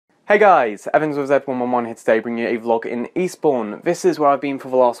Hey guys, Evans with Z111 here today, bringing you a vlog in Eastbourne. This is where I've been for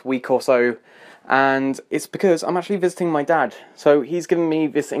the last week or so, and it's because I'm actually visiting my dad. So he's given me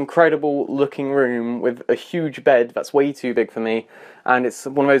this incredible looking room with a huge bed that's way too big for me, and it's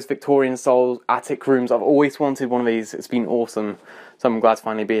one of those Victorian style attic rooms. I've always wanted one of these. It's been awesome, so I'm glad to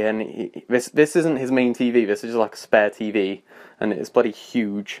finally be here. And this isn't his main TV, this is just like a spare TV, and it's bloody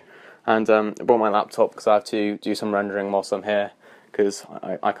huge. And I brought my laptop because I have to do some rendering whilst I'm here, because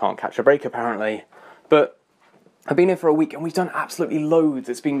I can't catch a break apparently. But I've been here for a week and we've done absolutely loads.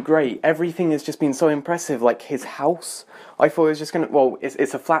 It's been great. Everything has just been so impressive. Like his house, I thought it was just gonna, well,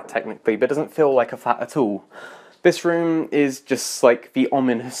 it's a flat technically, but it doesn't feel like a flat at all. This room is just like the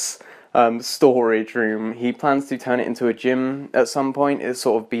ominous storage room. He plans to turn it into a gym at some point. It'll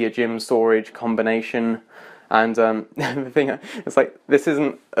sort of be a gym storage combination. And the thing, it's like, this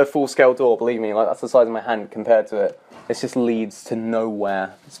isn't a full-scale door, believe me, like that's the size of my hand compared to it. It just leads to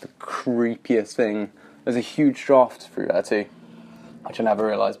nowhere. It's the creepiest thing. There's a huge draft through there too, which I never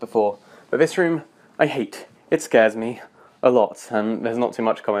realised before. But this room, I hate. It scares me a lot, and there's not too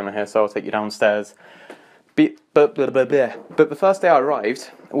much going on here, so I'll take you downstairs. But the first day I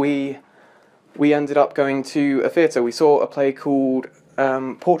arrived, we ended up going to a theatre. We saw a play called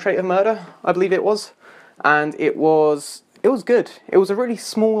Portrait of Murder, I believe it was. And it was good. It was a really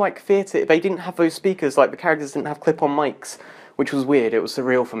small, like, theatre. They didn't have those speakers, like, the characters didn't have clip-on mics, which was weird. It was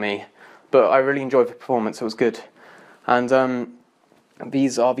surreal for me. But I really enjoyed the performance. It was good. And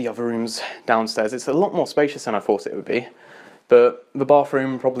these are the other rooms downstairs. It's a lot more spacious than I thought it would be. But the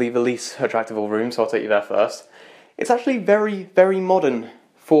bathroom, probably the least attractive of all rooms, so I'll take you there first. It's actually very, very modern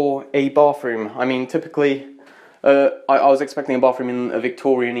for a bathroom. I mean, typically, I was expecting a bathroom in a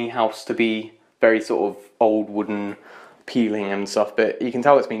Victorian house to be very sort of old wooden peeling and stuff, but you can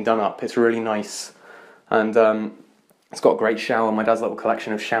tell it's been done up. It's really nice, and it's got a great shower. My dad's little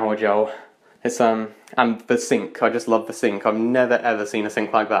collection of shower gel. It's and the sink. I just love the sink. I've never ever seen a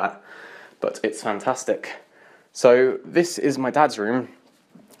sink like that, but it's fantastic. So this is my dad's room.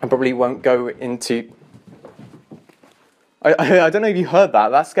 I probably won't go into. I don't know if you heard that.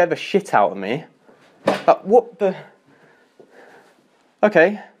 That scared the shit out of me. What the?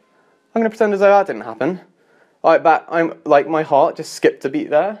 Okay. I'm going to pretend as though that didn't happen. I'm like, my heart just skipped a beat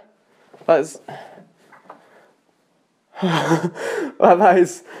there. That is... that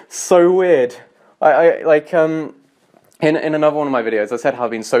is so weird. In another one of my videos, I said how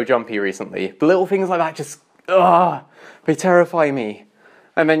I've been so jumpy recently. But little things like that just, they terrify me.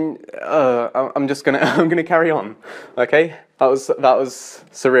 And then, I'm gonna carry on, okay? That was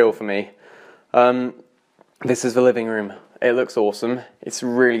surreal for me. This is the living room. It looks awesome. It's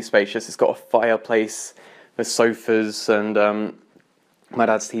really spacious. It's got a fireplace with sofas, and my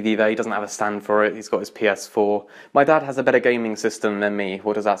dad's TV there. He doesn't have a stand for it. He's got his PS4. My dad has a better gaming system than me.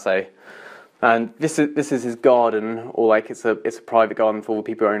 What does that say? And this is his garden, or like it's a private garden for all the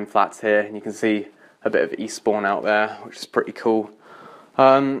people who own flats here. And you can see a bit of Eastbourne out there, which is pretty cool.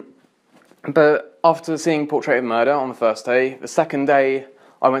 But after seeing Portrait of Murder on the first day, the second day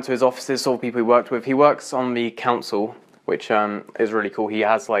I went to his offices, saw people he worked with. He works on the council, which is really cool. He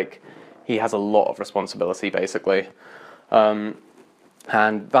has a lot of responsibility basically, and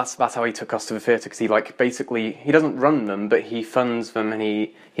that's how he took us to the theatre, because he doesn't run them, but he funds them, and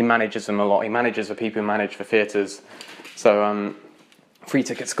he manages them a lot. He manages the people who manage the theatres. So free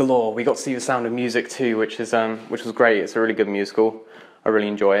tickets galore. We got to see The Sound of Music too, which was great. It's a really good musical. I really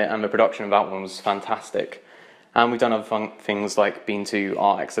enjoy it, and the production of that one was fantastic. And we've done other fun things like been to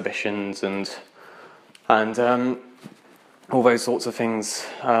art exhibitions and all those sorts of things.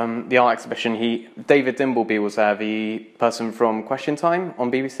 The art exhibition, David Dimbleby was there, the person from Question Time on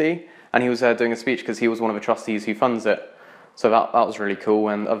BBC, and he was there doing a speech because he was one of the trustees who funds it. So that was really cool.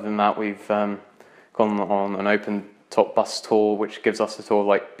 And other than that, we've gone on an open top bus tour, which gives us a tour of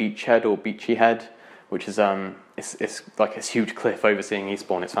like Beach Head or Beachy Head, which is it's like this huge cliff overseeing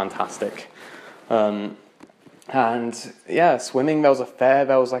Eastbourne. It's fantastic. And yeah, swimming. There was a fair.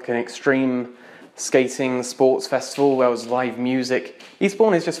 There was like an extreme skating sports festival. There was live music.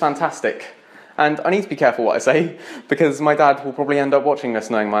 Eastbourne is just fantastic. And I need to be careful what I say, because my dad will probably end up watching this,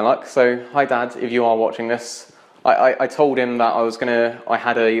 knowing my luck. So hi Dad, if you are watching this. I told him that I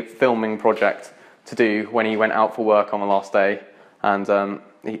had a filming project to do when he went out for work on the last day, and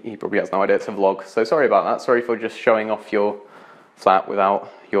he probably has no idea it's a vlog. So sorry about that. Sorry for just showing off your flat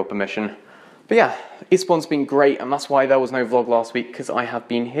without your permission. But yeah, Eastbourne's been great, and that's why there was no vlog last week, because I have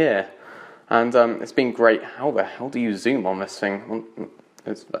been here. And it's been great. How the hell do you zoom on this thing?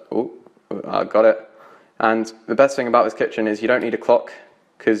 I got it. And the best thing about this kitchen is you don't need a clock,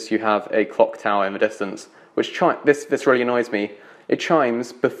 because you have a clock tower in the distance, which this really annoys me. it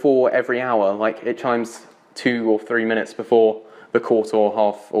chimes before every hour, like it chimes 2 or 3 minutes before the quarter or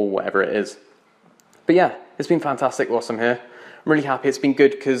half or whatever it is. But yeah, it's been fantastic whilst I'm here. I'm really happy. It's been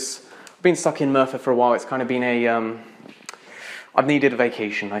good because I've been stuck in Merthyr for a while. It's kind of been a, I've needed a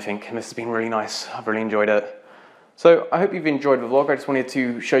vacation, I think, and this has been really nice. I've really enjoyed it. So I hope you've enjoyed the vlog. I just wanted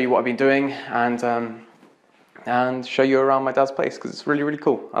to show you what I've been doing and show you around my dad's place because it's really, really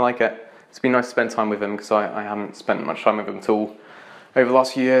cool. I like it. It's been nice to spend time with him because I haven't spent much time with him at all over the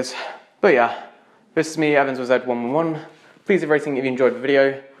last few years. But yeah, this is me, Evans with Z111. Please leave a rating if you enjoyed the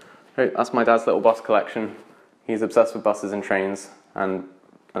video. That's my dad's little bus collection. He's obsessed with buses and trains and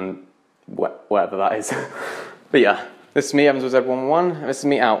whatever that is. But yeah, this is me, Evans with Z111. This is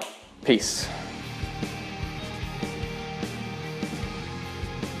me out. Peace.